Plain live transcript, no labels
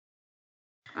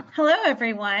Hello,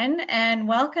 everyone, and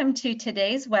welcome to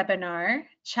today's webinar,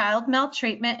 Child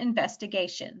Maltreatment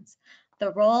Investigations,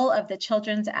 the Role of the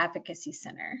Children's Advocacy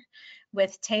Center,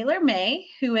 with Taylor May,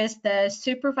 who is the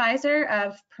Supervisor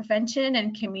of Prevention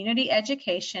and Community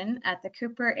Education at the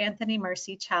Cooper Anthony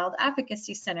Mercy Child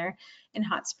Advocacy Center in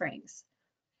Hot Springs.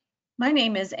 My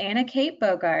name is Anna Kate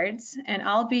Bogards, and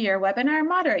I'll be your webinar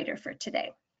moderator for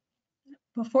today.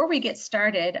 Before we get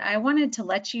started, I wanted to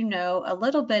let you know a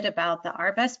little bit about the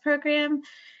ARBEST program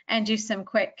and do some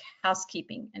quick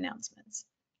housekeeping announcements.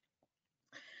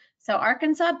 So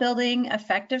Arkansas Building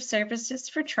Effective Services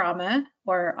for Trauma,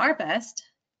 or ARBEST,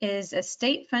 is a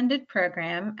state-funded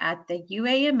program at the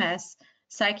UAMS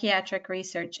Psychiatric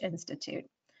Research Institute.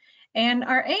 And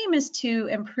our aim is to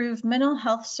improve mental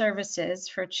health services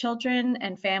for children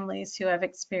and families who have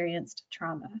experienced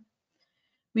trauma.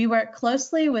 We work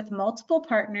closely with multiple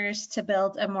partners to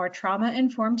build a more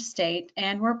trauma-informed state,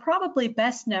 and we're probably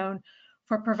best known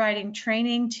for providing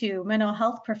training to mental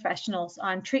health professionals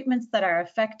on treatments that are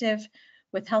effective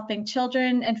with helping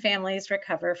children and families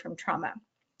recover from trauma.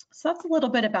 So that's a little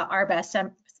bit about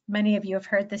ARBEST. Many of you have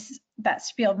heard that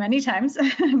spiel many times,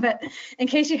 but in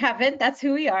case you haven't, that's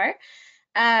who we are.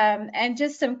 And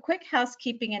just some quick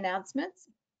housekeeping announcements.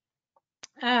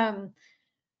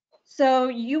 So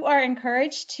you are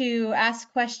encouraged to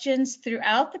ask questions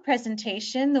throughout the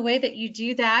presentation. The way that you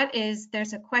do that is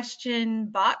there's a question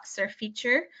box or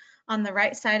feature on the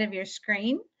right side of your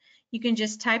screen. You can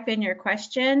just type in your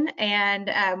question,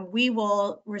 and we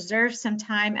will reserve some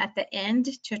time at the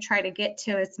end to try to get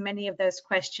to as many of those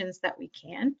questions that we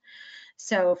can.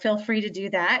 So feel free to do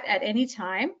that at any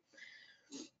time.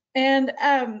 And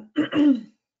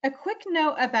a quick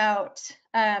note about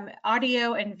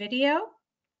audio and video.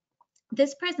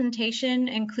 This presentation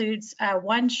includes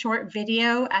one short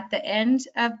video at the end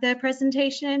of the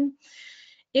presentation.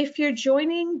 If you're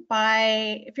joining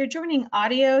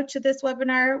audio to this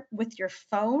webinar with your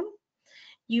phone,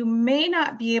 you may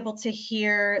not be able to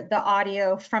hear the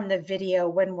audio from the video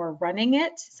when we're running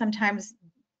it. Sometimes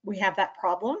we have that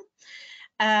problem.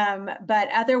 But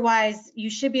otherwise,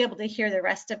 you should be able to hear the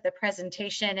rest of the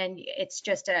presentation, and it's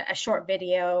just a short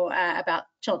video about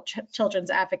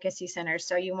Children's Advocacy Center,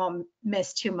 so you won't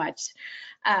miss too much.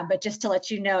 But just to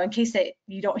let you know, in case that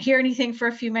you don't hear anything for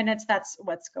a few minutes, that's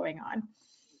what's going on.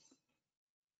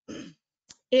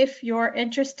 If you're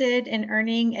interested in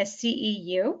earning a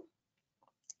CEU,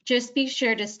 just be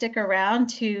sure to stick around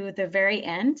to the very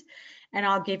end, and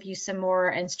I'll give you some more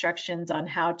instructions on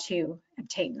how to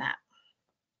obtain that.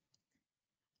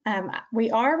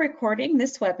 We are recording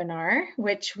this webinar,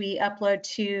 which we upload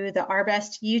to the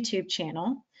ARBEST YouTube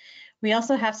channel. We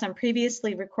also have some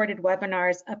previously recorded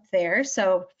webinars up there,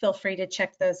 so feel free to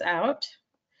check those out.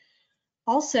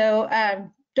 Also,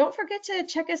 don't forget to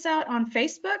check us out on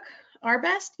Facebook,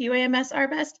 ARBEST, UAMS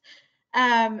ARBEST,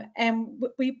 and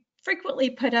we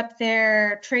frequently put up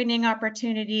there training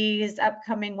opportunities,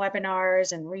 upcoming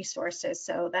webinars, and resources,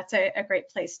 so that's a great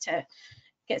place to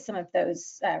get some of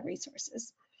those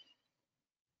resources.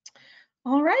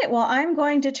 All right, well, I'm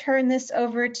going to turn this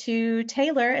over to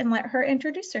Taylor and let her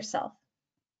introduce herself.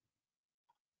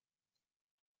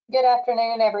 Good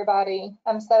afternoon, everybody.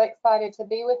 I'm so excited to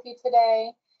be with you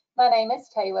today. My name is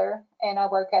Taylor, and I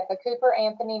work at the Cooper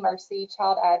Anthony Mercy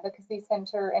Child Advocacy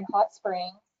Center in Hot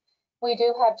Springs. We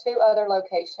do have two other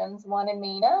locations, one in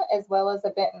Mena as well as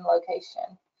a Benton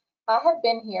location. I have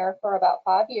been here for about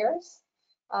 5 years.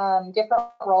 Different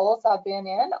roles I've been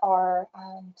in are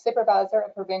Supervisor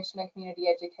of Prevention and Community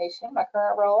Education, my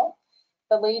current role,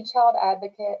 the Lead Child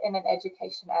Advocate, and an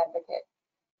Education Advocate.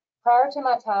 Prior to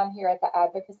my time here at the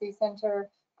Advocacy Center,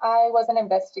 I was an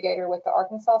investigator with the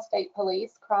Arkansas State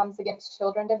Police Crimes Against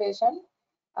Children Division.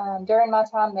 During my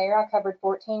time there, I covered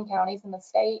 14 counties in the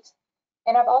state,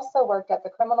 and I've also worked at the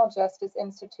Criminal Justice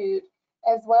Institute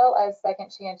as well as Second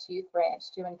Chance Youth Branch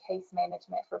doing case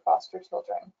management for foster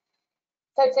children.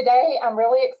 So today, I'm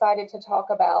really excited to talk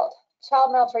about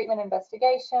child maltreatment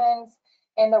investigations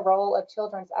and the role of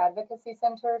children's advocacy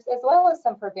centers, as well as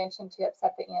some prevention tips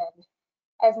at the end.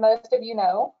 As most of you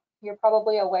know, you're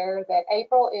probably aware that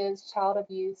April is Child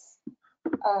Abuse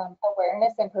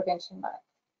Awareness and Prevention Month.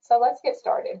 So let's get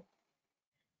started.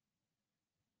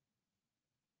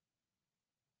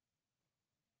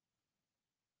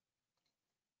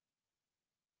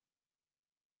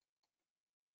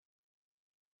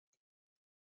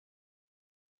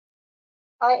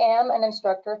 I am an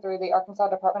instructor through the Arkansas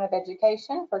Department of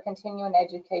Education for continuing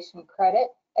education credit,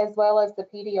 as well as the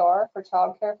PDR for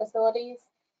child care facilities,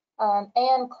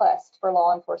 and CLEST for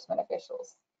law enforcement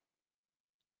officials.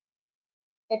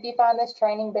 If you find this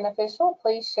training beneficial,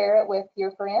 please share it with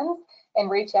your friends and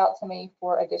reach out to me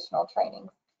for additional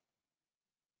trainings.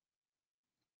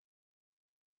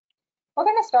 We're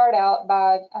going to start out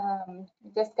by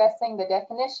discussing the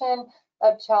definition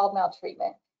of child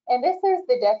maltreatment. And this is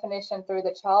the definition through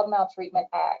the Child Maltreatment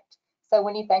Act. So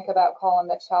when you think about calling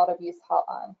the Child Abuse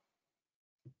Hotline.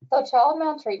 So child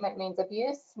maltreatment means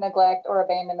abuse, neglect, or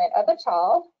abandonment of a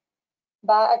child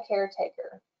by a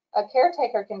caretaker. A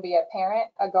caretaker can be a parent,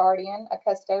 a guardian, a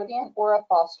custodian, or a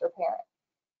foster parent.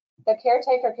 The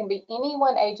caretaker can be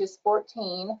anyone ages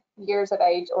 14 years of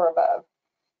age or above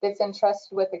that's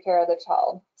entrusted with the care of the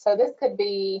child. So this could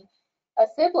be a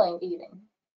sibling even.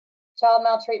 Child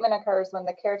maltreatment occurs when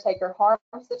the caretaker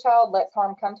harms the child, lets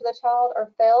harm come to the child,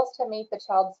 or fails to meet the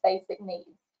child's basic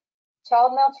needs.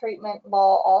 Child maltreatment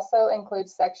law also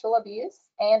includes sexual abuse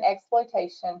and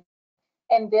exploitation,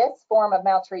 and this form of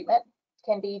maltreatment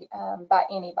can be by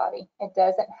anybody. It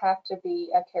doesn't have to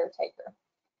be a caretaker.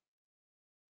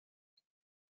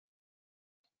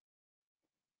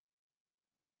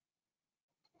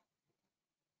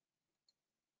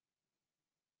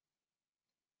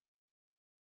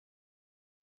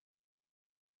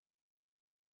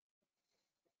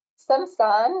 Some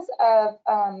signs of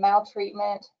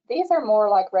maltreatment, these are more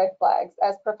like red flags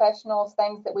as professionals,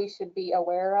 things that we should be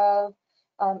aware of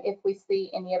if we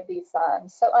see any of these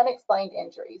signs. So unexplained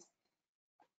injuries.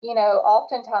 You know,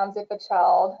 oftentimes if a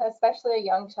child, especially a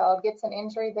young child, gets an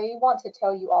injury, they want to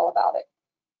tell you all about it.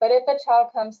 But if a child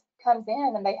comes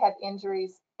in and they have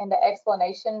injuries and the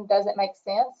explanation doesn't make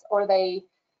sense, or they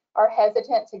are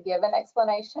hesitant to give an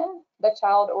explanation, the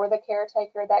child or the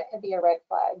caretaker, that could be a red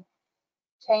flag.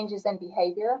 Changes in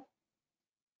behavior.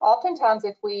 Oftentimes,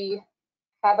 if we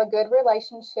have a good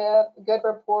relationship, good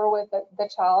rapport with the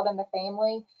child and the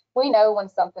family, we know when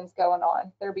something's going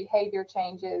on. Their behavior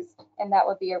changes, and that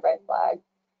would be a red flag.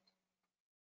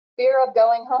 Fear of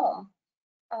going home.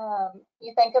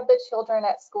 You think of the children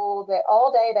at school that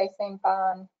all day they seem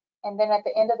fine, and then at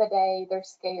the end of the day, they're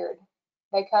scared.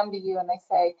 They come to you and they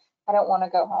say, I don't want to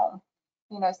go home.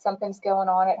 You know, something's going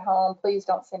on at home. Please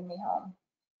don't send me home.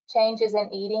 Changes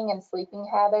in eating and sleeping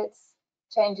habits,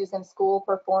 changes in school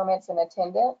performance and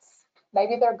attendance.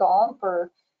 Maybe they're gone for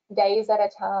days at a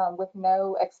time with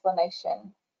no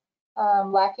explanation.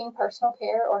 Lacking personal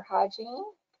care or hygiene,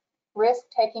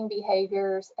 risk-taking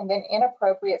behaviors, and then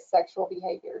inappropriate sexual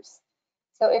behaviors.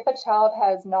 So if a child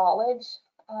has knowledge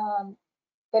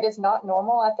that is not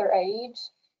normal at their age,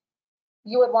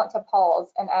 you would want to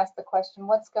pause and ask the question,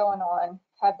 what's going on?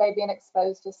 Have they been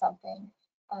exposed to something?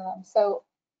 So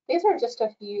these are just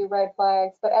a few red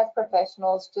flags, but as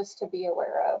professionals, just to be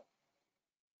aware of.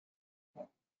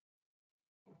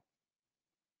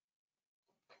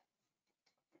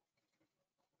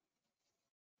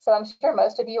 So I'm sure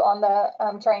most of you on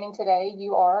the training today,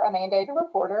 you are a mandated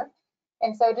reporter.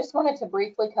 And so just wanted to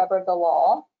briefly cover the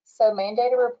law. So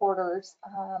mandated reporters,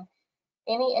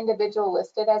 any individual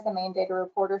listed as a mandated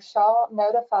reporter shall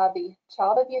notify the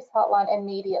Child Abuse Hotline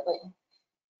immediately.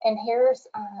 And here's,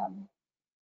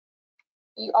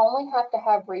 you only have to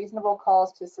have reasonable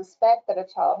cause to suspect that a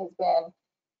child has been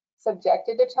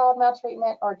subjected to child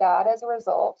maltreatment or died as a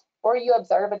result, or you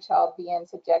observe a child being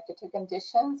subjected to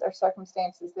conditions or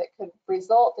circumstances that could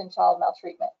result in child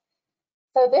maltreatment.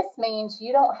 So this means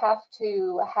you don't have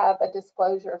to have a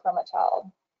disclosure from a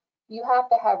child. You have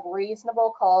to have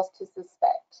reasonable cause to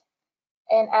suspect.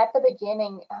 And at the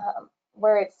beginning,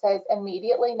 where it says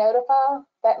immediately notify,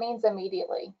 that means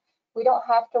immediately. We don't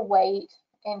have to wait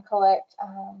and collect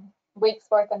weeks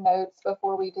worth of notes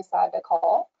before we decide to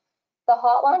call. The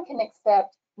hotline can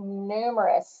accept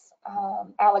numerous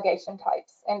allegation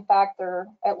types. In fact, there are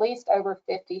at least over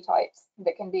 50 types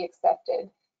that can be accepted.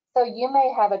 So you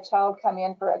may have a child come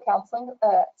in for a counseling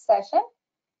session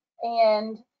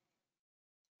and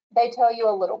they tell you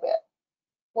a little bit.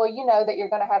 Well, you know that you're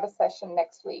going to have a session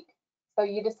next week, so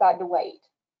you decide to wait.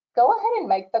 Go ahead and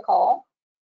make the call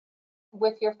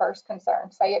with your first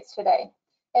concern. Say it's today.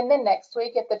 And then next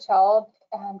week, if the child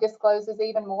discloses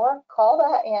even more, call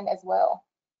that in as well.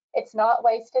 It's not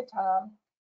wasted time.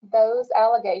 Those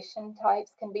allegation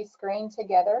types can be screened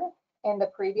together in the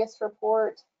previous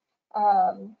report,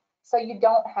 so you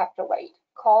don't have to wait.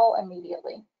 Call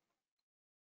immediately.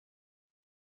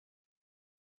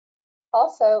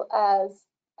 Also, as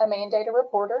a mandated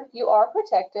reporter, you are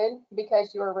protected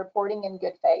because you are reporting in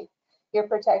good faith. You're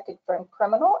protected from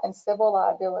criminal and civil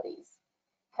liabilities.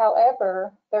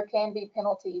 However, there can be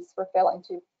penalties for failing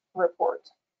to report.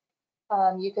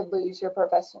 You could lose your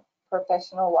professional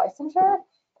licensure,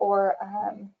 or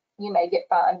you may get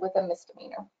fined with a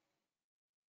misdemeanor.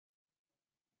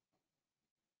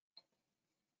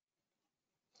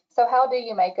 So how do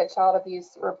you make a child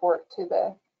abuse report to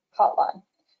the hotline?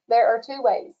 There are two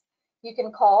ways. You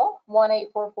can call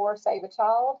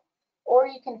 1-844-SAVE-A-CHILD, or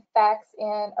you can fax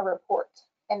in a report.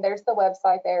 And there's the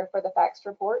website there for the faxed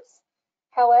reports.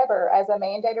 However, as a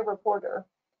mandated reporter,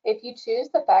 if you choose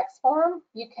the fax form,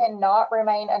 you cannot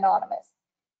remain anonymous.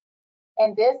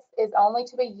 And this is only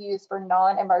to be used for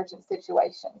non-emergent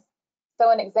situations. So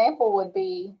an example would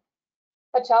be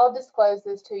a child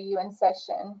discloses to you in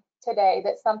session today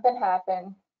that something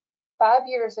happened 5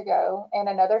 years ago in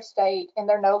another state and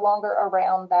they're no longer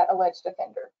around that alleged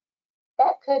offender.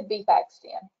 That could be faxed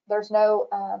in. There's no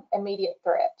immediate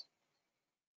threat.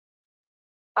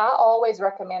 I always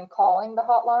recommend calling the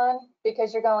hotline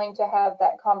because you're going to have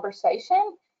that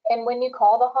conversation. And when you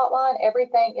call the hotline,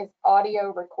 everything is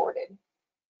audio recorded.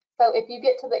 So if you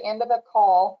get to the end of a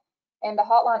call and the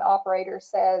hotline operator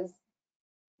says,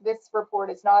 this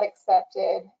report is not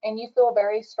accepted, and you feel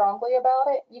very strongly about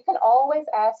it, you can always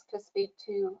ask to speak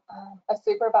to a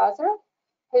supervisor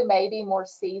who may be more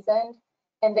seasoned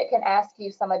and that can ask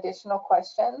you some additional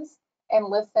questions and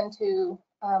listen to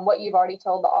what you've already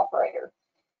told the operator.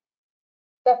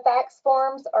 The fax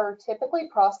forms are typically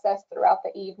processed throughout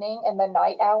the evening and the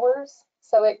night hours,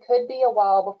 so it could be a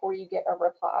while before you get a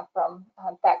reply from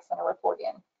faxing a report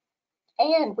in.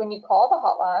 And when you call the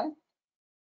hotline,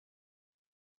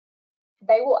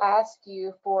 they will ask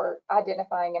you for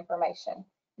identifying information.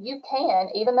 You can,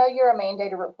 even though you're a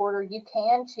mandated reporter, you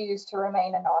can choose to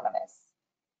remain anonymous.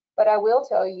 But I will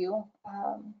tell you,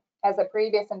 as a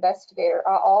previous investigator,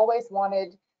 I always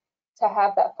wanted to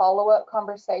have that follow-up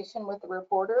conversation with the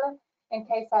reporter in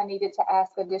case I needed to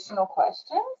ask additional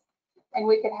questions, and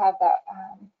we could have that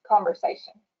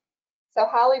conversation. So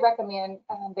highly recommend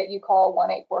that you call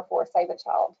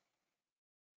 1-844-SAVE-A-CHILD.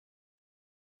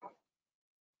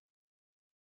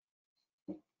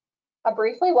 I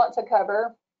briefly want to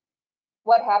cover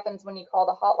what happens when you call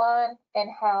the hotline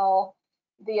and how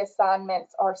the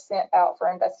assignments are sent out for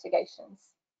investigations.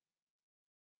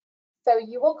 So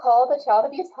you will call the Child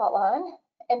Abuse Hotline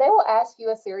and they will ask you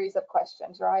a series of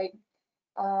questions, right?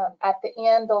 At the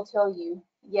end, they'll tell you,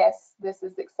 yes, this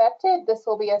is accepted. This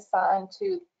will be assigned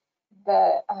to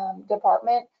the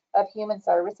Department of Human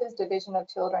Services, Division of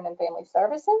Children and Family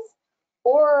Services,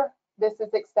 or this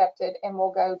is accepted and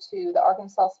will go to the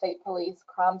Arkansas State Police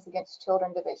Crimes Against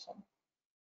Children Division.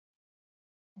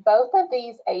 Both of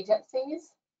these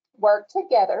agencies work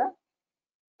together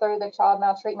through the Child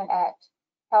Maltreatment Act.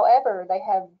 However, they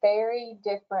have very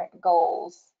different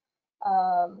goals.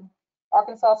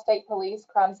 Arkansas State Police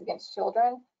Crimes Against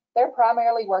Children, they're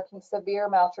primarily working severe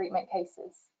maltreatment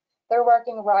cases. They're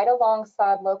working right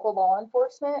alongside local law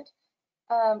enforcement.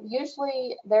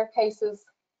 Usually their cases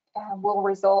will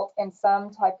result in some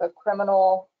type of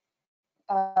criminal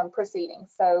proceeding.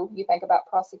 So you think about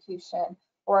prosecution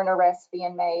or an arrest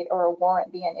being made or a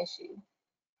warrant being issued.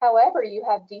 However, you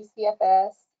have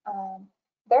DCFS.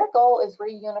 Their goal is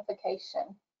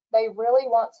reunification. They really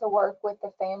want to work with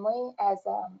the family as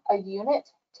a unit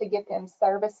to get them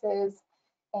services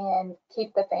and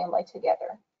keep the family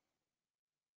together.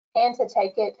 And to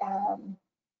take it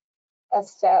a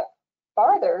step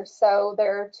farther, so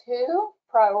there are two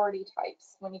priority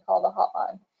types when you call the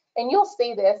hotline. And you'll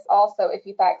see this also if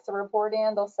you fax a report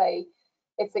in, they'll say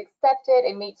it's accepted,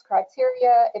 it meets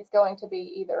criteria, it's going to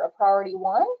be either a priority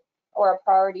 1 or a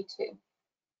priority 2.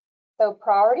 So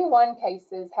priority 1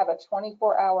 cases have a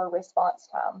 24-hour response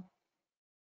time.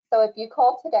 So if you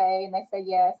call today and they say,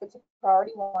 yes, it's a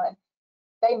priority 1,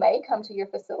 they may come to your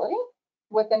facility.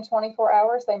 Within 24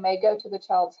 hours, they may go to the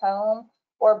child's home,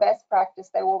 or best practice,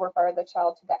 they will refer the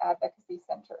child to the Advocacy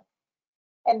Center.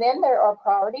 And then there are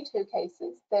priority 2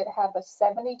 cases that have a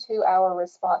 72-hour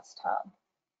response time.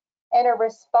 And a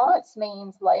response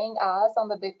means laying eyes on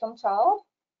the victim child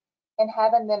and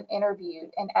having them interviewed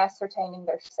and ascertaining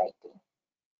their safety.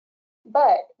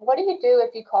 But what do you do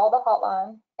if you call the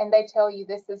hotline and they tell you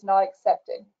this is not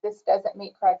accepted, this doesn't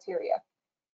meet criteria?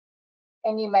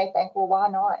 And you may think, well, why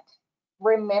not?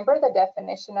 Remember the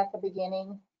definition at the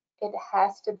beginning, it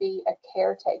has to be a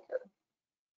caretaker.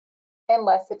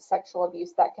 Unless it's sexual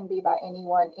abuse, that can be by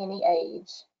anyone, any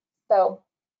age. So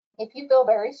if you feel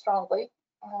very strongly,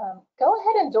 go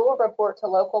ahead and do a report to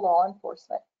local law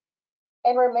enforcement.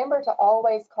 And remember to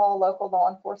always call local law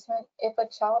enforcement if a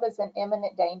child is in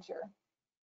imminent danger.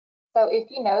 So if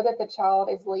you know that the child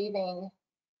is leaving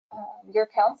your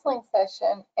counseling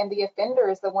session and the offender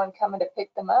is the one coming to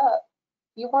pick them up,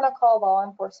 you want to call law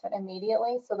enforcement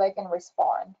immediately so they can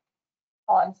respond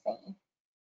on scene.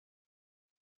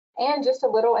 And just a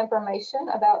little information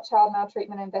about child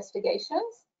maltreatment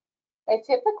investigations. They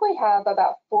typically have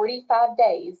about 45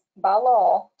 days by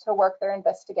law to work their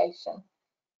investigation.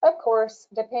 Of course,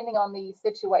 depending on the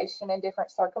situation and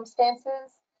different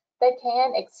circumstances, they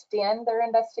can extend their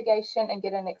investigation and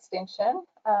get an extension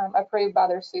approved by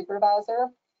their supervisor.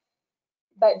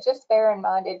 But just bear in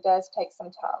mind, it does take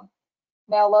some time.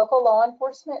 Now, local law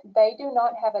enforcement, they do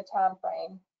not have a time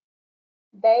frame.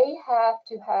 They have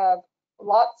to have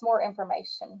lots more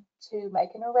information to make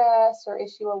an arrest or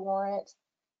issue a warrant,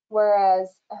 whereas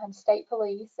state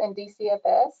police and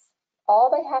DCFS, all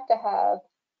they have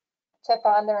to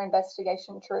find their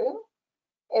investigation true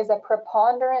is a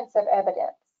preponderance of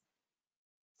evidence.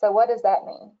 So what does that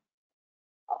mean?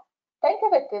 Think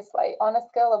of it this way, on a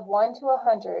scale of 1 to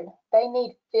 100, they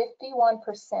need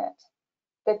 51%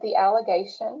 that the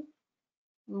allegation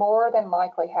more than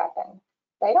likely happened.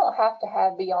 They don't have to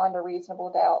have beyond a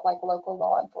reasonable doubt like local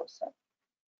law enforcement.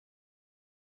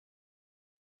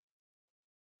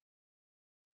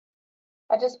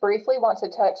 I just briefly want to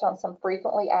touch on some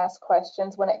frequently asked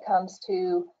questions when it comes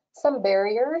to some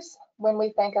barriers when we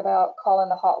think about calling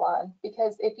the hotline,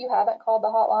 because if you haven't called the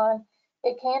hotline,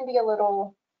 it can be a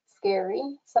little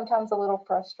scary, sometimes a little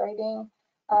frustrating,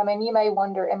 and you may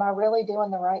wonder, am I really doing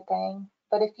the right thing?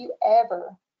 But if you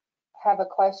ever have a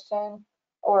question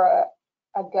or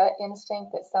a gut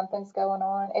instinct that something's going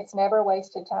on, it's never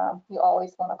wasted time. You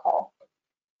always want to call.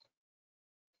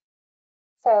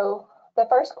 So the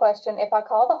first question, if I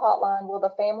call the hotline, will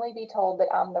the family be told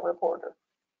that I'm the reporter?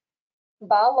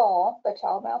 By law, the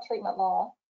child maltreatment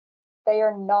law, they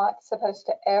are not supposed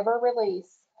to ever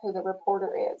release who the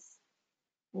reporter is.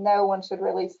 No one should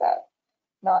release that.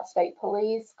 Not state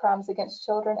police, crimes against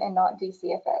children, and not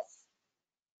DCFS.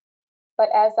 But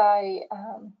as I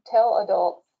tell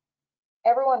adults,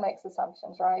 everyone makes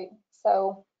assumptions, right?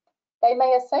 So they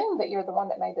may assume that you're the one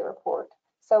that made the report.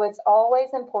 So it's always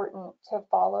important to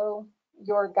follow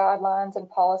your guidelines and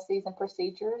policies and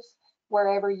procedures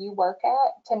wherever you work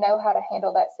at to know how to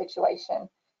handle that situation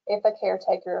if a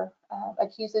caretaker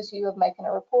accuses you of making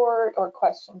a report or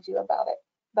questions you about it.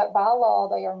 But by law,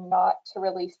 they are not to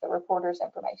release the reporter's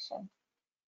information.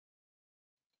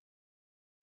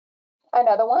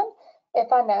 Another one,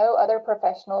 if I know other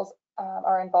professionals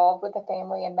are involved with the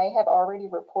family and may have already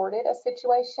reported a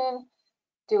situation,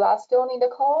 do I still need to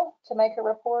call to make a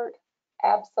report?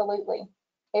 Absolutely.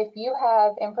 If you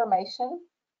have information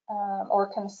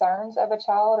or concerns of a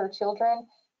child or children,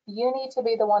 you need to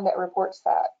be the one that reports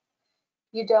that.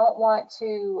 You don't want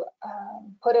to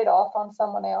put it off on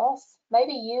someone else.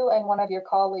 Maybe you and one of your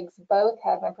colleagues both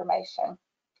have information,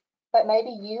 but maybe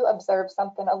you observe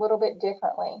something a little bit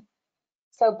differently.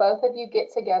 So both of you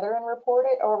get together and report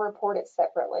it or report it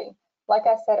separately. Like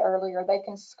I said earlier, they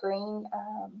can screen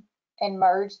and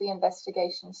merge the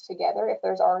investigations together if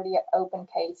there's already an open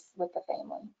case with the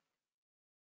family.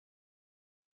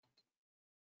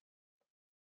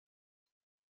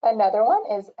 Another one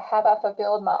is, have I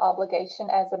fulfilled my obligation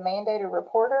as a mandated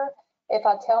reporter if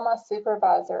I tell my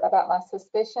supervisor about my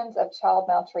suspicions of child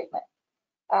maltreatment?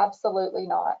 Absolutely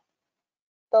not.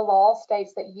 The law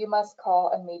states that you must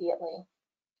call immediately.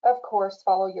 Of course,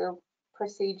 follow your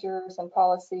procedures and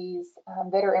policies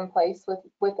that are in place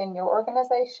within your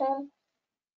organization,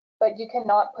 but you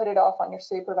cannot put it off on your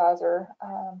supervisor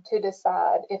to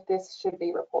decide if this should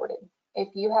be reported. If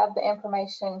you have the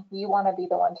information, you want to be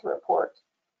the one to report.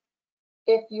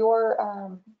 If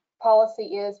your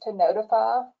policy is to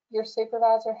notify your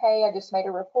supervisor, hey, I just made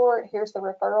a report, here's the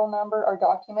referral number, or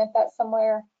document that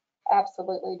somewhere,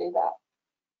 absolutely do that.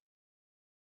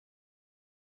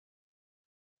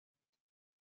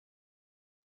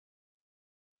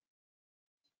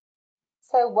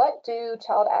 So what do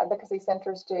child advocacy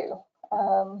centers do?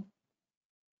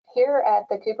 Here at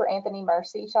the Cooper Anthony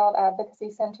Mercy Child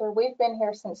Advocacy Center, we've been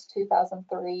here since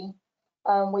 2003.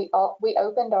 We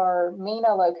opened our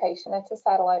Mena location, it's a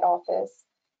satellite office,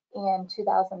 in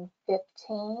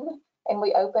 2015, and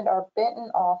we opened our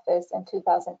Benton office in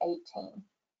 2018.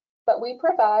 But we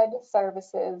provide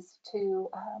services to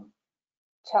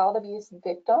child abuse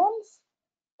victims,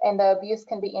 and the abuse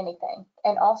can be anything,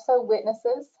 and also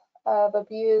witnesses of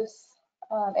abuse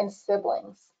and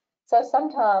siblings. So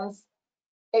sometimes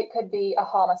it could be a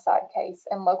homicide case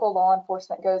and local law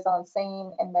enforcement goes on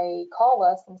scene and they call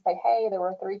us and say, hey, there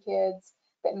were 3 kids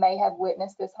that may have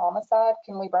witnessed this homicide.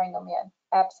 Can we bring them in?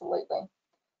 Absolutely.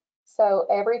 So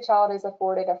every child is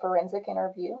afforded a forensic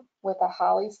interview with a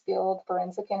highly skilled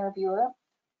forensic interviewer.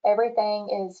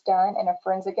 Everything is done in a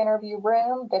forensic interview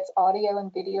room that's audio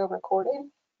and video recorded,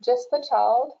 just the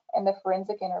child and the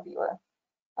forensic interviewer.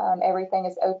 Everything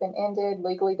is open-ended,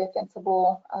 legally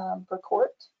defensible for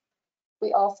court.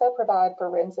 We also provide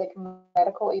forensic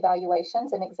medical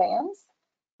evaluations and exams.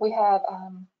 We have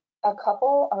a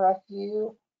couple or a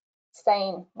few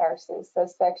SANE nurses, so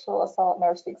sexual assault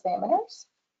nurse examiners,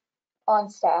 on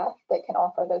staff that can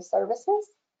offer those services.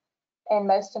 And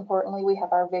most importantly, we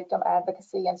have our victim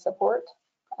advocacy and support.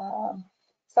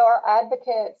 So our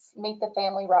advocates meet the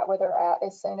family right where they're at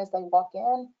as soon as they walk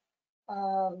in.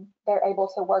 They're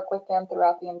able to work with them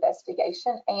throughout the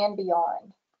investigation and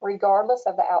beyond, regardless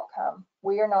of the outcome.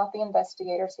 We are not the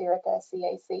investigators here at the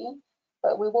CAC,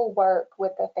 but we will work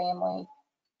with the family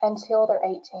until they're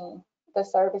 18. The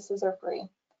services are free.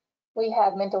 We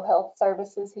have mental health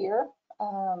services here.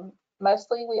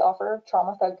 Mostly we offer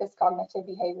trauma-focused cognitive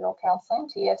behavioral counseling,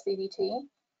 TFCBT.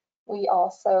 We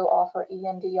also offer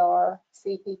EMDR,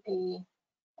 CPP,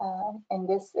 and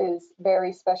this is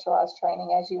very specialized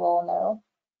training, as you all know.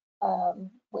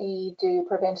 We do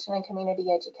prevention and community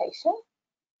education.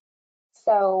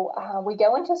 So we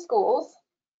go into schools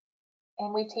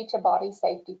and we teach a body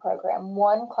safety program,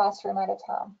 one classroom at a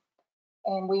time.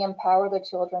 And we empower the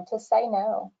children to say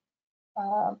no.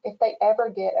 If they ever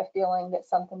get a feeling that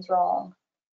something's wrong,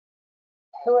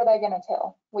 who are they going to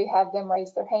tell? We have them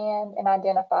raise their hand and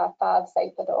identify 5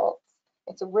 safe adults.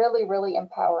 It's really, really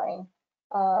empowering.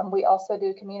 We also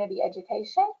do community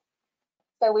education.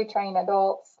 So we train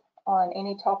adults on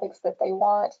any topics that they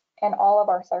want, and all of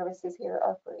our services here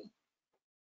are free.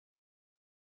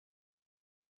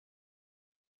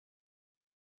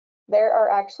 There are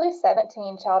actually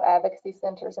 17 child advocacy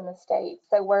centers in the state.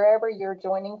 So wherever you're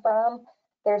joining from,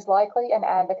 there's likely an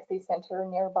advocacy center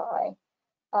nearby.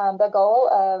 The goal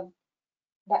of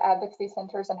the advocacy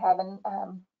centers and having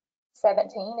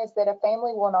 17 is that a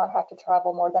family will not have to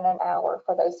travel more than an hour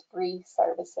for those free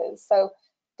services. So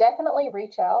definitely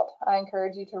reach out. I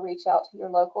encourage you to reach out to your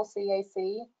local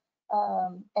CAC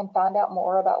and find out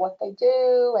more about what they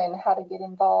do and how to get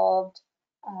involved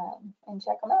and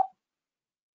check them out.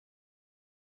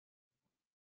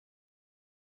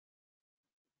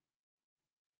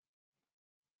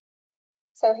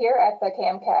 So here at the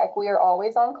CAMCAC, we are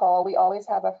always on call. We always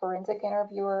have a forensic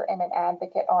interviewer and an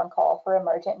advocate on call for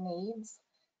emergent needs.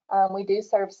 We do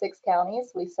serve 6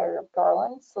 counties. We serve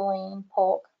Garland, Saline,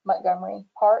 Polk, Montgomery,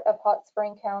 part of Hot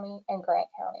Spring County, and Grant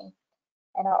County.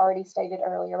 And I already stated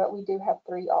earlier, but we do have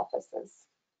 3 offices.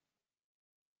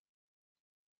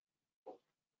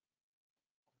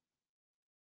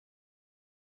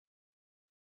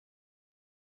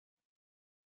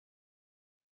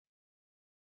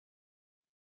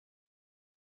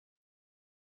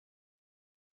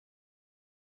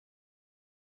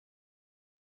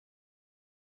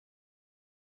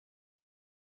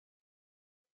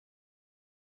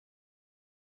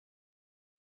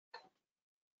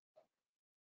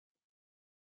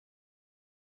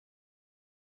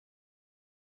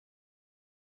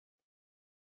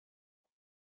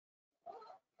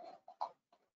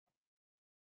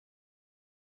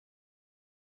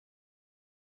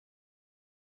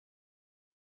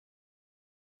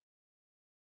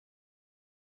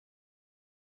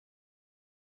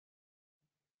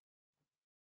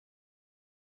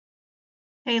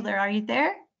 Taylor, are you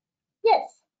there?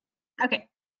 Yes. Okay.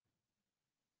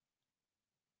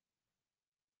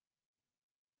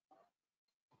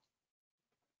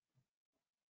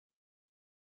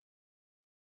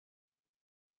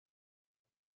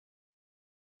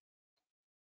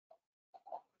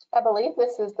 I believe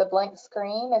this is the blank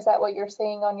screen. Is that what you're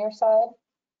seeing on your side?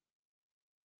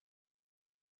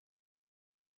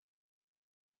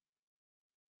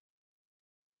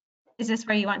 Is this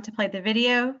where you want to play the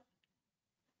video?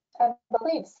 I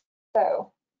believe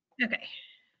so. Okay.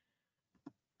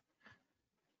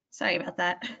 Sorry about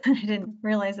that. I didn't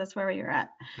realize that's where we were at.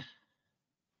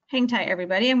 Hang tight,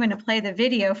 everybody. I'm going to play the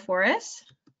video for us.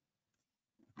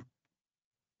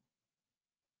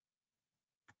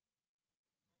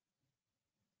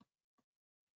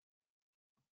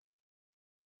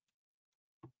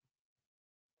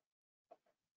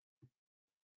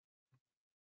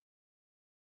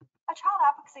 A Child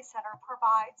Advocacy Center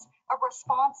provides a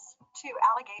response to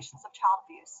allegations of child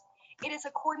abuse. It is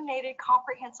a coordinated,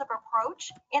 comprehensive approach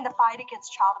in the fight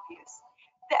against child abuse.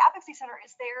 The Advocacy Center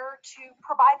is there to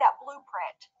provide that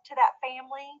blueprint to that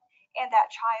family and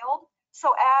that child.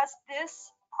 So as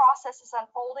this process is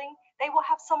unfolding, they will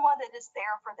have someone that is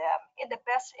there for them in the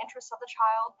best interest of the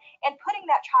child and putting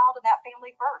that child and that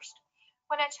family first.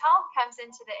 When a child comes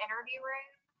into the interview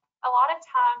room, a lot of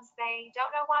times they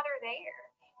don't know why they're there.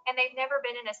 And they've never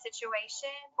been in a situation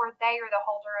where they are the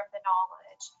holder of the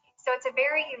knowledge. So it's a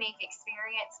very unique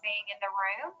experience being in the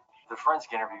room. The forensic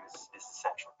interview is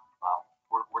essential.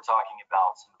 We're talking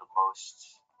about some of the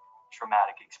most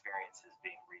traumatic experiences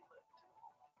being relived.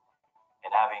 And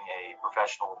having a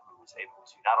professional who is able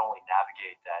to not only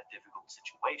navigate that difficult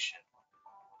situation,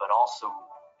 but also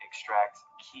extract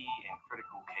key and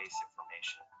critical case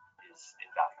information is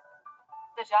invaluable.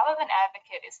 The job of an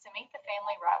advocate is to meet the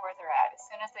family right where they're at as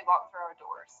soon as they walk through our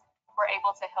doors. We're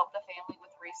able to help the family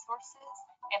with resources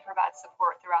and provide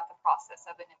support throughout the process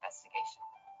of an investigation.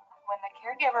 When the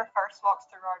caregiver first walks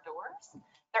through our doors,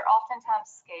 they're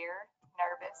oftentimes scared,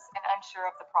 nervous, and unsure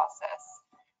of the process.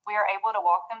 We are able to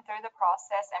walk them through the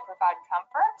process and provide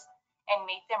comfort and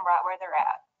meet them right where they're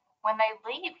at. When they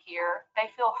leave here,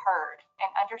 they feel heard and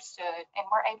understood, and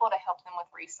we're able to help them with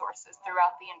resources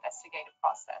throughout the investigative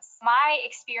process. My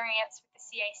experience with the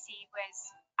CAC was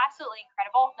absolutely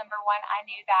incredible. Number one, I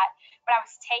knew that when I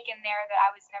was taken there that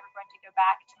I was never going to go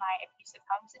back to my abusive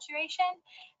home situation.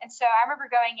 And so I remember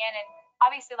going in, and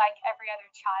obviously like every other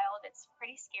child, it's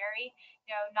pretty scary.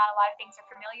 You know, not a lot of things are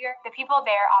familiar. The people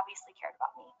there obviously cared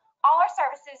about me. All our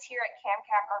services here at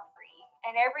CAMCAC are free,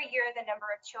 and every year the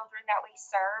number of children that we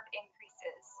serve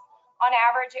increases. On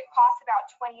average, it costs about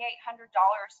 $2,800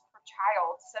 per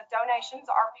child, so donations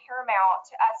are paramount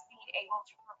to us being able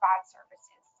to provide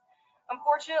services.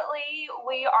 Unfortunately,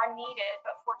 we are needed,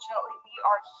 but fortunately, we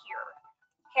are here.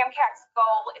 CAMCAC's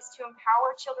goal is to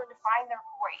empower children to find their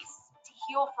voice, to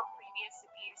heal from previous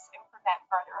abuse, and prevent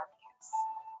further abuse.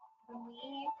 When we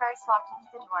first walked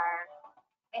into the door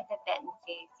with the Benton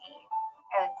CAC,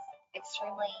 I was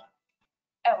extremely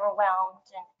overwhelmed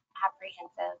and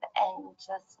apprehensive and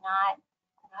just not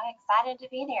excited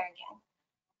to be there again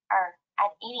or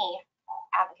at any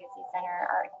advocacy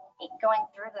center or going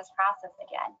through this process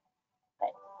again.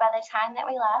 But by the time that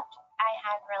we left, I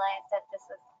had realized that this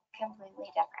was completely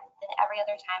different than every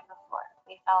other time before.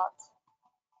 We felt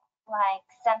like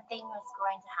something was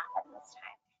going to happen this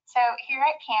time. So here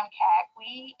at CAMCAC,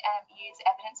 we use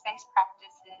evidence-based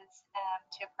practices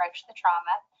to approach the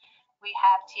trauma. We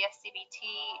have TFCBT,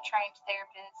 trained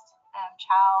therapists,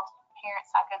 child parent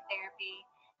psychotherapy,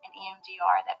 and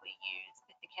EMDR that we use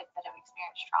with the kids that have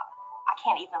experienced trauma. I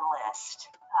can't even list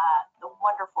the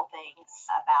wonderful things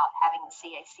about having the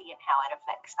CAC and how it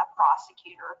affects a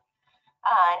prosecutor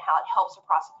and how it helps a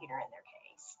prosecutor in their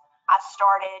case. I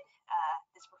started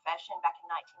this profession back in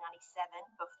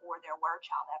 1997 before there were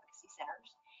child advocacy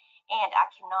centers, and I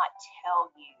cannot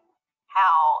tell you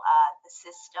how the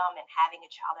system and having a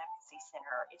child advocacy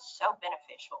center is so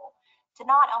beneficial to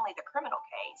not only the criminal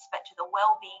case, but to the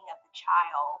well-being of the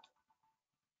child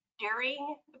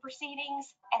during the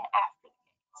proceedings and after the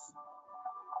case.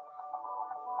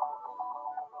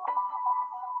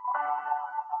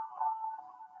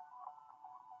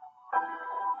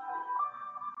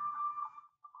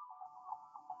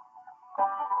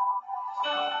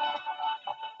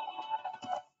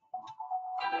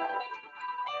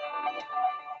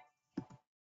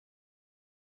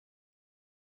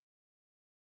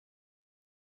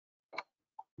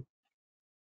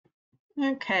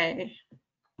 Okay.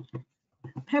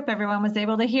 Hope everyone was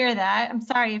able to hear that. I'm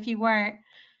sorry if you weren't.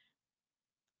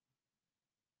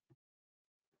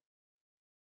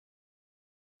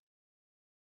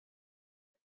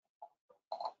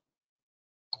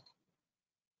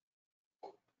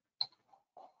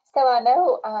 So I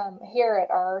know here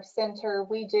at our center,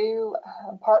 we do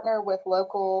partner with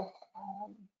local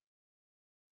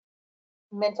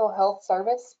mental health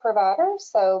service providers.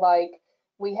 So like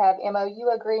we have MOU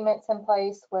agreements in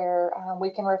place where we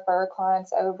can refer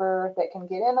clients over that can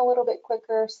get in a little bit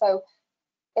quicker. So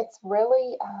it's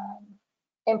really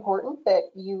important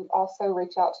that you also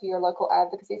reach out to your local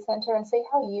advocacy center and see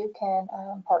how you can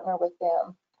partner with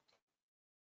them.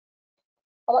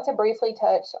 I want to briefly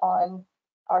touch on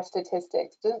our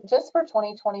statistics. Just for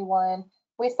 2021,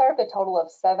 we served a total of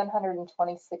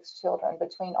 726 children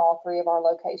between all three of our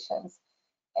locations.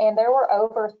 And there were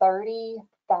over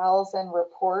 30,000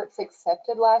 reports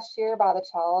accepted last year by the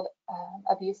Child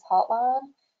Abuse Hotline.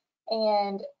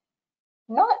 And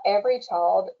not every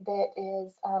child that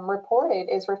is reported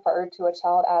is referred to a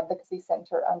child advocacy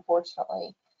center,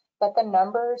 unfortunately. But the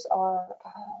numbers are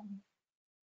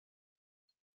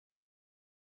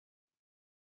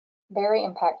very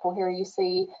impactful. Here you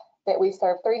see that we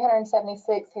serve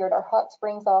 376 here at our Hot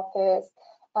Springs office,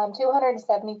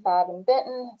 275 in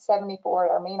Benton, 74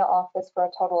 at our Mena office, for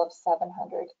a total of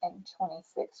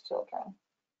 726 children.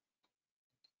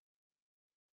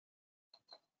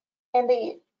 And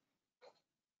the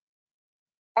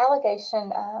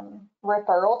allegation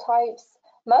referral types,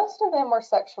 most of them were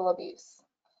sexual abuse.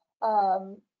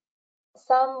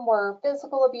 Some were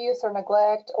physical abuse or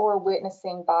neglect or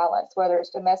witnessing violence, whether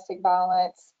it's domestic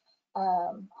violence,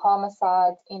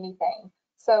 homicides, anything.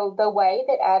 So the way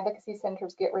that advocacy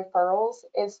centers get referrals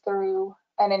is through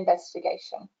an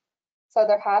investigation. So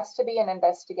there has to be an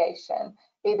investigation,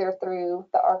 either through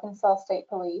the Arkansas State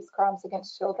Police Crimes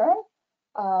Against Children,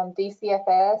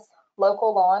 DCFS,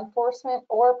 local law enforcement,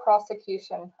 or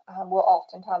prosecution will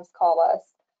oftentimes call us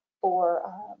for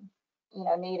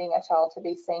needing a child to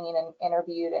be seen and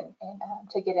interviewed and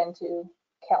to get into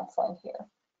counseling here.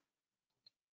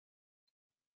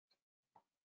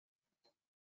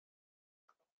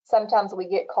 Sometimes we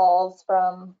get calls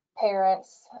from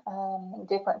parents,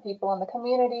 different people in the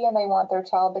community, and they want their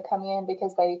child to come in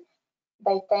because they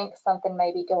think something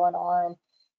may be going on.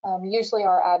 Usually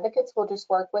our advocates will just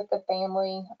work with the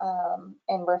family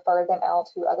and refer them out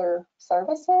to other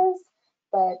services,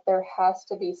 but there has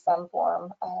to be some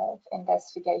form of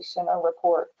investigation or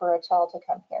report for a child to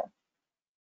come here.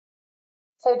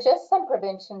 So just some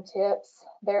prevention tips.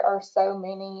 There are so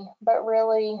many, but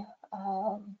really,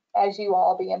 as you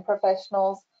all being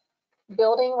professionals,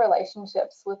 building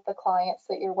relationships with the clients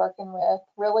that you're working with,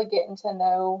 really getting to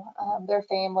know their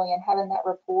family and having that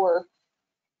rapport,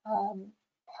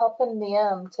 helping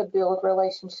them to build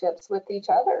relationships with each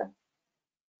other,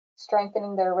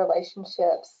 strengthening their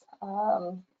relationships,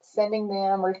 sending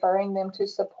them, referring them to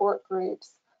support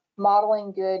groups,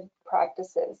 modeling good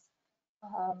practices.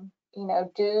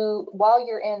 While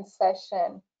you're in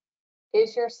session,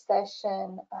 is your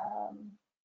session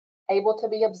able to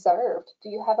be observed? Do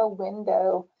you have a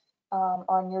window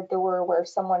on your door where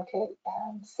someone could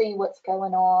see what's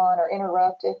going on or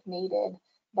interrupt if needed?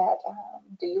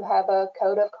 Do you have a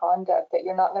code of conduct that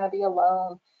you're not going to be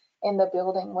alone in the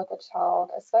building with a child,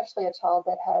 especially a child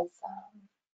that has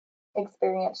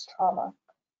experienced trauma?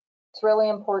 It's really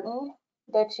important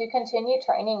that you continue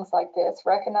trainings like this,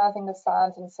 recognizing the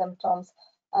signs and symptoms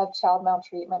of child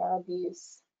maltreatment or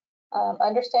abuse.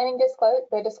 Understanding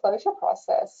the disclosure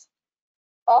process.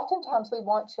 Oftentimes we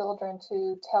want children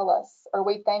to tell us, or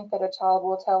we think that a child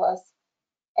will tell us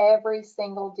every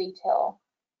single detail,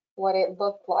 what it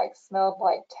looked like, smelled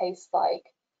like, tastes like,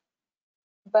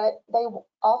 but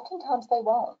oftentimes they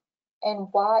won't. And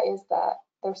why is that?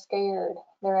 They're scared,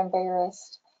 they're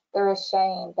embarrassed, they're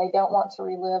ashamed, they don't want to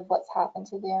relive what's happened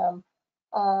to them.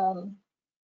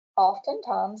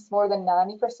 Oftentimes, more than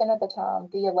 90% of the time,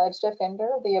 the alleged offender,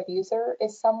 the abuser,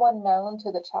 is someone known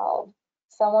to the child,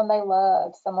 someone they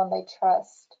love, someone they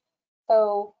trust.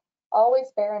 So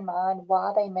always bear in mind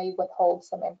why they may withhold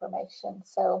some information.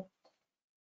 So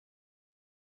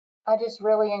I just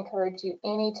really encourage you,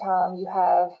 anytime you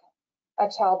have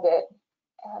a child that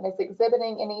is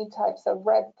exhibiting any types of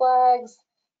red flags,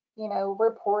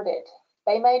 report it.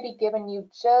 They may be giving you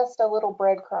just a little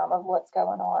breadcrumb of what's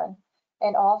going on.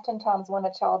 And oftentimes when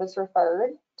a child is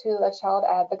referred to a child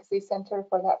advocacy center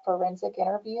for that forensic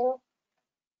interview,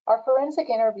 our forensic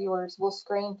interviewers will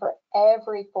screen for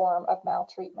every form of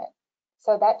maltreatment.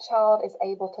 So that child is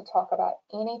able to talk about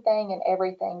anything and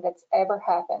everything that's ever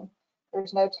happened.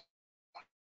 There's no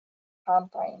time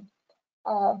frame.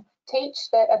 Teach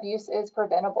that abuse is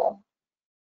preventable.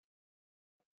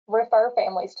 Refer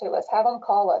families to us, have them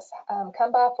call us,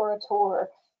 come by for a tour,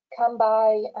 come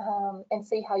by and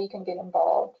see how you can get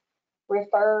involved.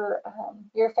 Refer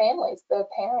your families, the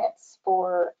parents,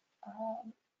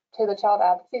 to the Child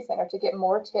Advocacy Center to get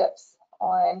more tips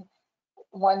on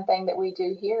one thing that we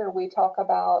do here. We talk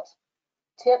about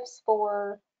tips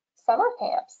for summer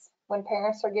camps when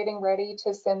parents are getting ready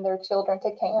to send their children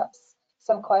to camps,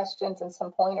 some questions and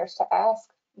some pointers to ask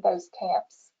those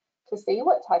camps to see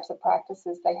what types of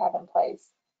practices they have in place.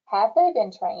 Have they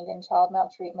been trained in child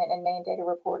maltreatment and mandated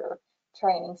reporter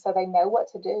training so they know what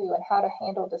to do and how to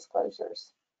handle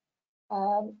disclosures?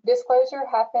 Disclosure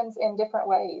happens in different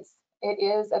ways. It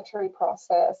is a true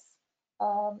process.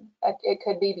 It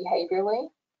could be behaviorally,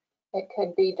 it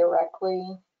could be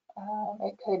directly,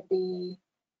 it could be,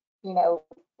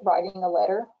 writing a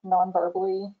letter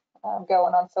non-verbally,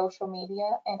 going on social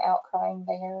media and outcrying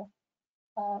there.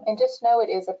 And just know it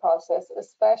is a process,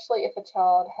 especially if a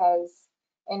child has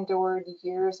endured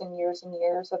years and years and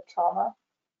years of trauma.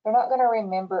 They're not going to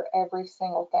remember every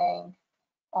single thing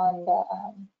on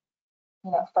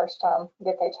the first time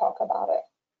that they talk about it.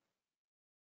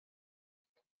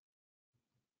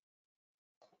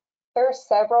 There are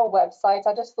several websites.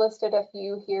 I just listed a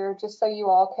few here just so you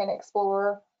all can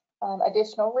explore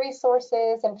additional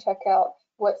resources and check out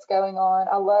what's going on.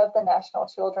 I love the National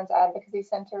Children's Advocacy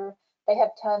Center. They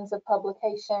have tons of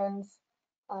publications.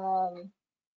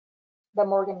 The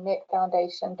Morgan Nick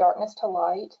Foundation, Darkness to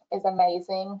Light, is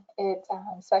amazing. It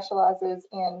specializes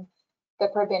in the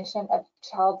prevention of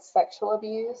child sexual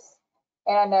abuse.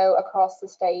 And I know across the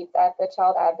state at the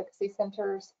child advocacy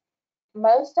centers,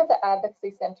 most of the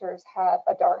advocacy centers have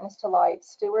a Darkness to Light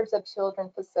Stewards of Children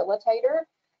facilitator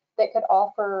that could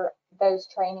offer those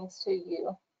trainings to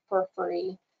you for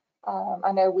free.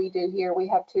 I know we do here. We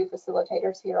have 2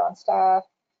 facilitators here on staff,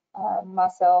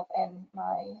 myself and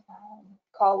my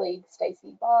colleague,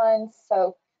 Stacy Bonds.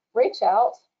 So reach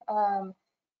out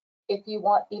if you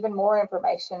want even more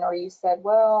information, or you said,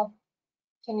 well,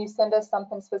 can you send us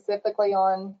something specifically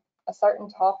on a certain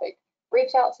topic?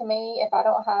 Reach out to me. If I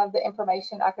don't have the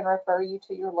information, I can refer you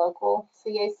to your local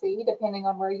CAC, depending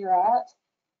on where you're at.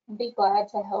 I'd be glad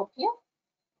to help you.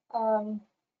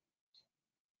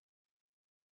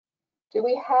 Do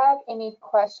we have any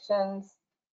questions,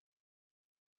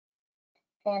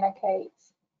 Anna Kate?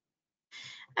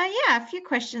 Yeah, a few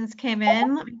questions came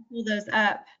in. Let me pull those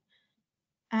up.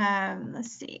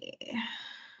 Let's see.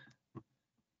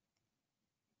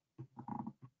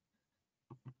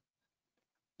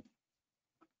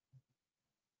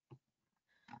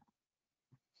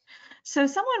 So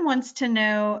someone wants to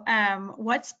know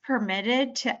what's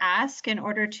permitted to ask in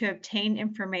order to obtain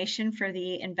information for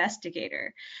the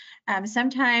investigator.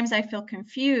 Sometimes I feel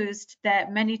confused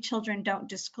that many children don't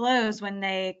disclose when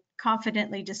they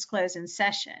confidently disclose in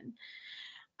session.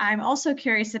 I'm also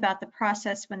curious about the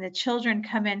process when the children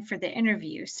come in for the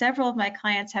interview. Several of my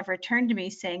clients have returned to me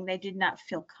saying they did not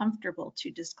feel comfortable to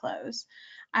disclose.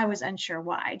 I was unsure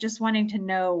why, just wanting to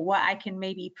know what I can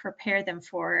maybe prepare them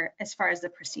for as far as the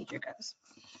procedure goes.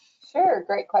 Sure,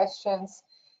 great questions.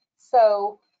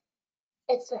 So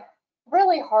it's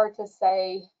really hard to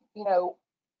say, you know,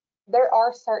 there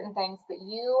are certain things that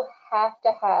you have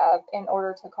to have in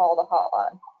order to call the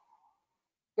hotline.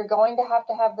 You're going to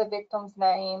have the victim's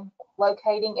name,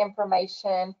 locating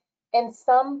information, and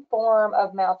some form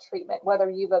of maltreatment, whether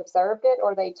you've observed it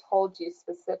or they told you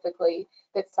specifically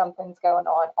that something's going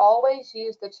on. Always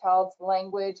use the child's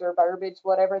language or verbiage,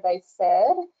 whatever they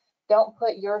said. Don't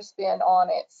put your spin on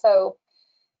it. So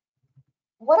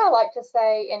what I like to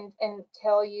say and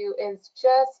tell you is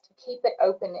just keep it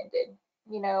open-ended.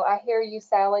 You know, I hear you,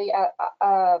 Sally.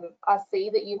 I see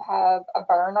that you have a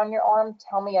burn on your arm.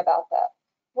 Tell me about that.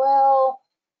 Well,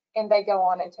 and they go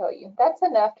on and tell you. That's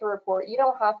enough to report. You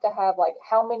don't have to have like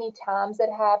how many times it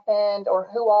happened or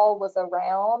who all was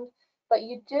around, but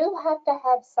you do have to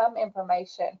have some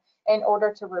information in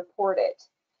order to report it.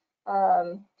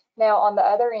 Now, on the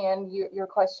other end, your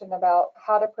question about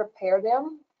how to prepare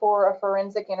them for a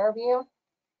forensic interview.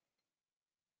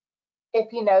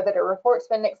 If you know that a report's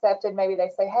been accepted, maybe they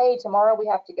say, hey, tomorrow we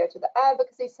have to go to the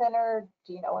advocacy center.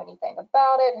 Do you know anything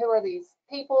about it? Who are these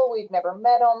people? We've never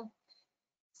met them.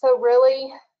 So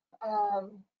really,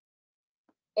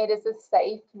 it is a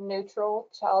safe, neutral,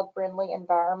 child-friendly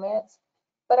environment.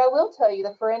 But I will tell you,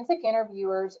 the forensic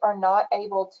interviewers are not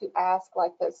able to ask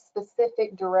like the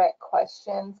specific direct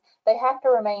questions. They have to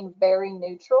remain very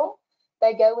neutral.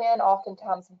 They go in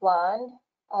oftentimes blind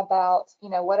about, you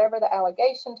know, whatever the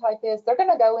allegation type is. They're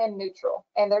going to go in neutral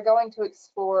and they're going to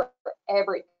explore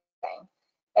everything,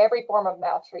 every form of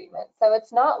maltreatment. So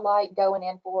it's not like going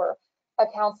in for a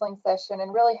counseling session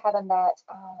and really having that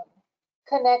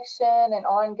connection and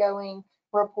ongoing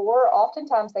rapport.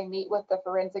 Oftentimes they meet with the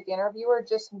forensic interviewer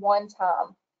just one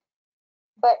time.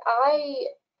 But I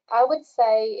would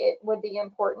say it would be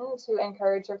important to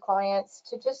encourage your clients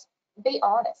to just be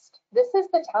honest. This is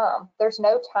the time. There's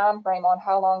no time frame on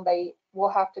how long they will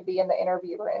have to be in the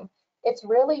interview room. It's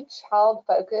really child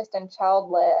focused and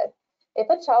child led. If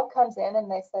a child comes in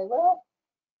and they say, well,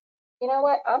 you know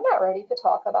what, I'm not ready to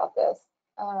talk about this.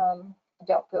 I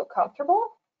don't feel comfortable.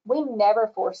 We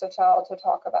never force a child to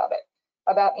talk about it,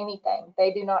 about anything.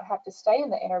 They do not have to stay in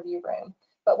the interview room,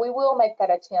 but we will make that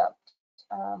attempt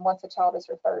once a child is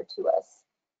referred to us.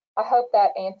 I hope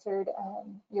that answered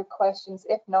your questions.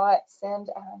 If not, send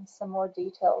some more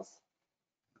details.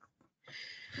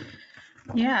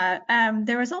 Yeah,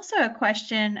 there was also a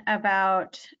question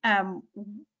about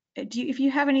if you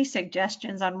have any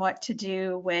suggestions on what to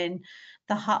do when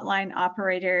the hotline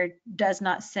operator does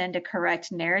not send a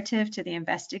correct narrative to the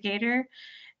investigator,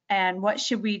 and what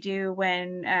should we do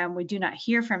when we do not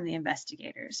hear from the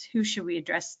investigators? Who should we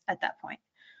address at that point?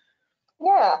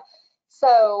 Yeah,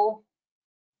 so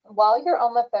while you're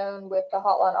on the phone with the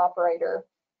hotline operator,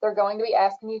 they're going to be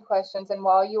asking you questions, and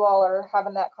while you all are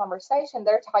having that conversation,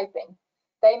 they're typing.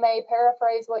 They may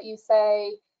paraphrase what you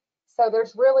say, so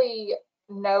there's really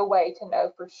no way to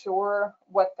know for sure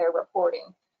what they're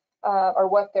reporting or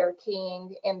what they're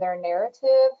keying in their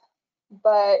narrative.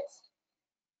 But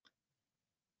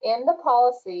in the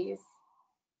policies,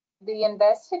 the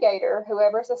investigator,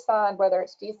 whoever's assigned, whether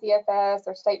it's DCFS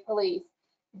or state police,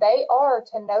 they are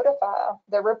to notify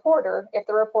the reporter if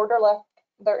the reporter left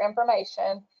their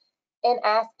information and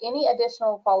ask any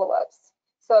additional follow-ups.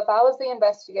 So if I was the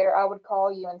investigator, I would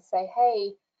call you and say,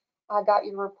 hey, I got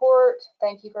your report.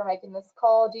 Thank you for making this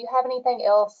call. Do you have anything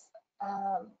else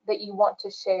that you want to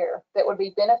share that would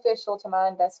be beneficial to my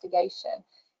investigation?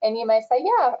 And you may say,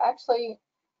 yeah, I actually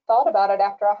thought about it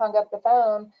after I hung up the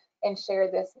phone, and share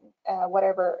this,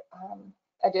 whatever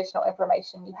additional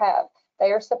information you have.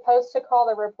 They are supposed to call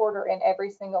the reporter in every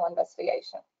single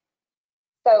investigation.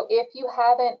 So if you're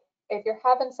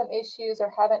having some issues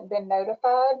or haven't been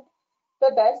notified,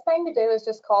 the best thing to do is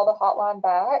just call the hotline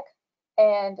back,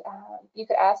 and you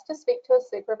could ask to speak to a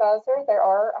supervisor. There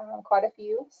are quite a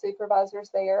few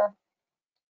supervisors there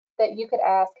that you could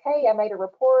ask, hey, I made a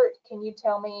report. Can you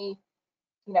tell me,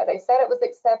 they said it was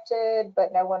accepted,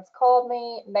 but no one's called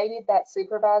me. Maybe that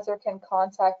supervisor can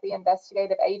contact the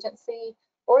investigative agency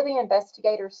or the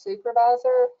investigator's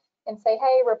supervisor and say,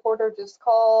 hey, reporter just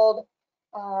called.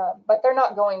 But they're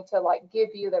not going to give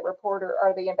you the reporter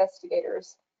or the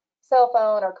investigator's cell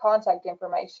phone or contact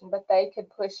information, but they could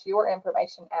push your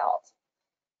information out.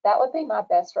 That would be my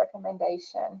best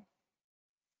recommendation.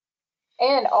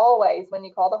 And always, when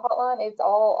you call the hotline, it's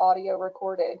all audio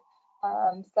recorded.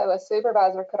 So a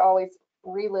supervisor could always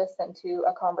re-listen to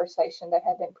a conversation that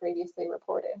had been previously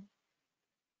reported.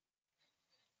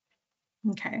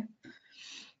 Okay,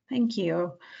 thank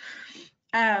you.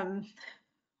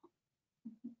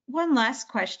 One last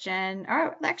question,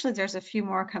 or actually there's a few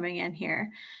more coming in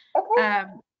here. Okay.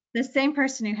 The same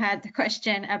person who had the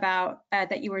question about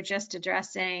that you were just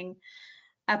addressing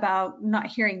about not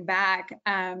hearing back,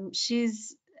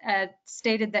 she's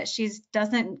stated that she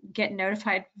doesn't get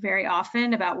notified very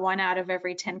often, about 1 out of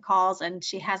every 10 calls, and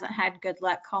she hasn't had good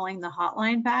luck calling the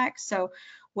hotline back. So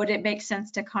would it make sense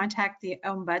to contact the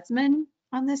ombudsman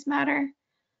on this matter?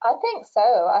 I think so.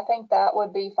 I think that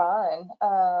would be fine,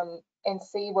 and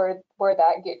see where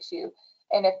that gets you.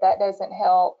 And if that doesn't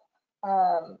help,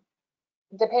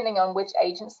 depending on which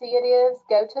agency it is,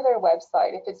 go to their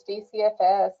website. If it's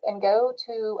DCFS, and go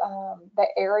to the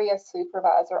area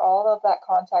supervisor. All of that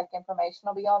contact information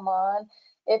will be online.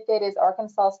 If it is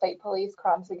Arkansas State Police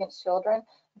Crimes Against Children,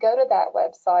 go to that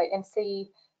website and see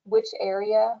which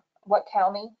area, what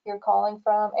county you're calling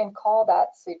from, and call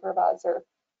that supervisor,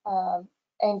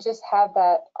 and just have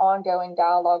that ongoing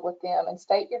dialogue with them and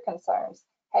state your concerns.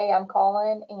 Hey, I'm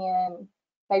calling, and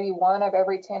maybe 1 of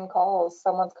every 10 calls,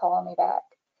 someone's calling me back.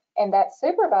 And that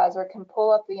supervisor can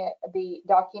pull up the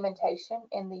documentation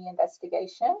in the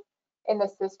investigation in the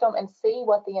system and see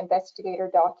what the investigator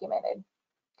documented.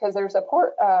 Because there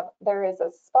is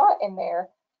a spot in there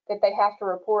that they have to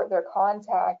report their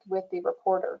contact with the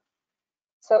reporter.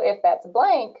 So if that's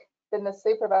blank, then the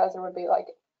supervisor would be like,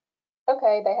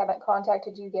 okay, they haven't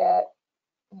contacted you yet.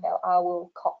 I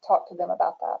will talk to them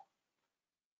about that.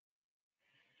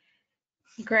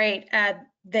 Great.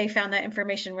 They found that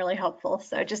information really helpful.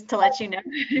 So just to let you know.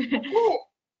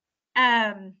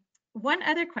 One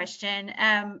other question.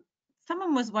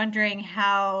 Someone was wondering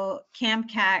how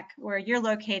CAMCAC, where you're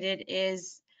located,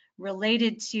 is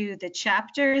related to the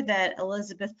chapter that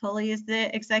Elizabeth Pulley is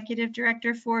the executive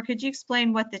director for. Could you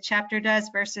explain what the chapter does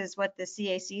versus what the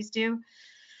CACs do?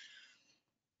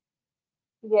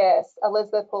 Yes,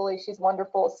 Elizabeth Pulley, she's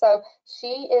wonderful. So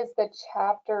she is the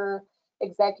chapter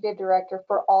executive director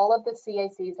for all of the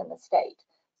CACs in the state.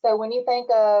 So when you think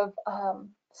of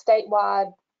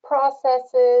statewide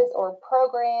processes or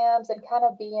programs, and kind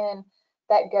of being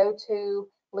that go-to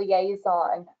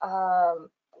liaison,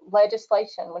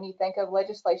 legislation, when you think of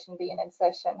legislation being in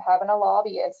session, having a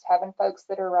lobbyist, having folks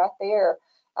that are right there,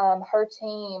 her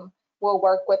team will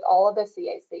work with all of the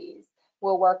CACs.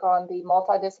 We'll work on the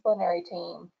multidisciplinary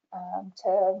team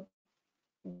to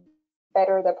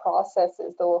better the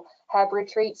processes. They'll have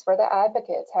retreats for the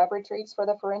advocates, have retreats for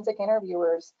the forensic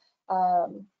interviewers,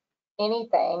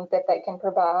 anything that they can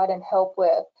provide and help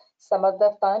with. Some of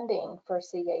the funding for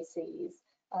CACs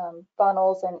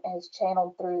funnels and is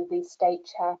channeled through the state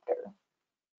chapter.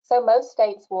 So most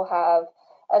states will have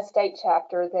a state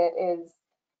chapter that is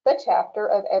the chapter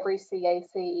of every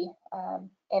CAC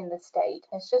in the state.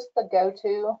 It's just the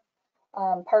go-to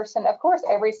person. Of course,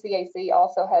 every CAC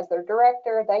also has their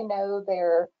director. They know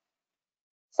their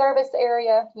service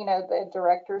area, the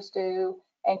directors do,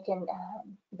 and can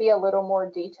be a little more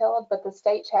detailed, but the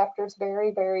state chapter is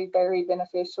very, very, very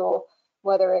beneficial,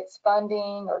 whether it's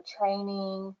funding or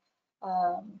training,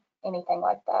 anything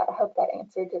like that. I hope that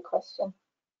answered your question.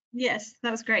 Yes,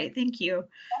 that was great. Thank you.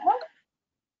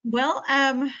 Well,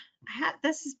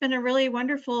 this has been a really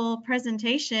wonderful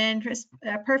presentation,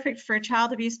 perfect for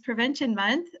Child Abuse Prevention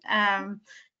Month. I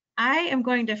am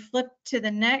going to flip to the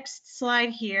next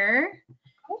slide here.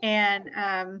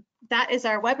 And that is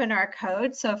our webinar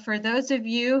code. So for those of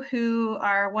you who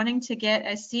are wanting to get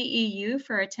a CEU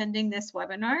for attending this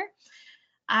webinar,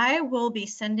 I will be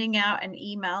sending out an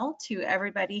email to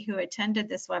everybody who attended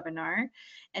this webinar.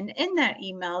 And in that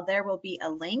email, there will be a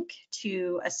link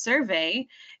to a survey.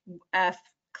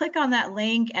 Click on that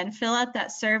link and fill out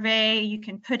that survey. You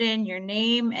can put in your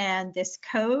name and this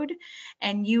code,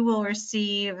 and you will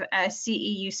receive a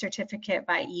CEU certificate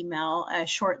by email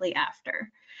shortly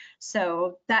after.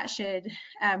 So that should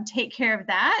take care of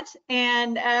that.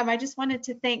 And I just wanted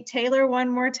to thank Taylor one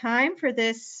more time for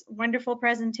this wonderful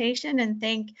presentation, and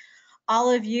thank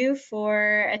all of you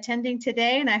for attending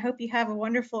today. And I hope you have a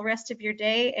wonderful rest of your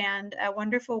day and a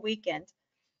wonderful weekend.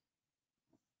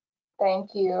 Thank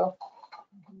you.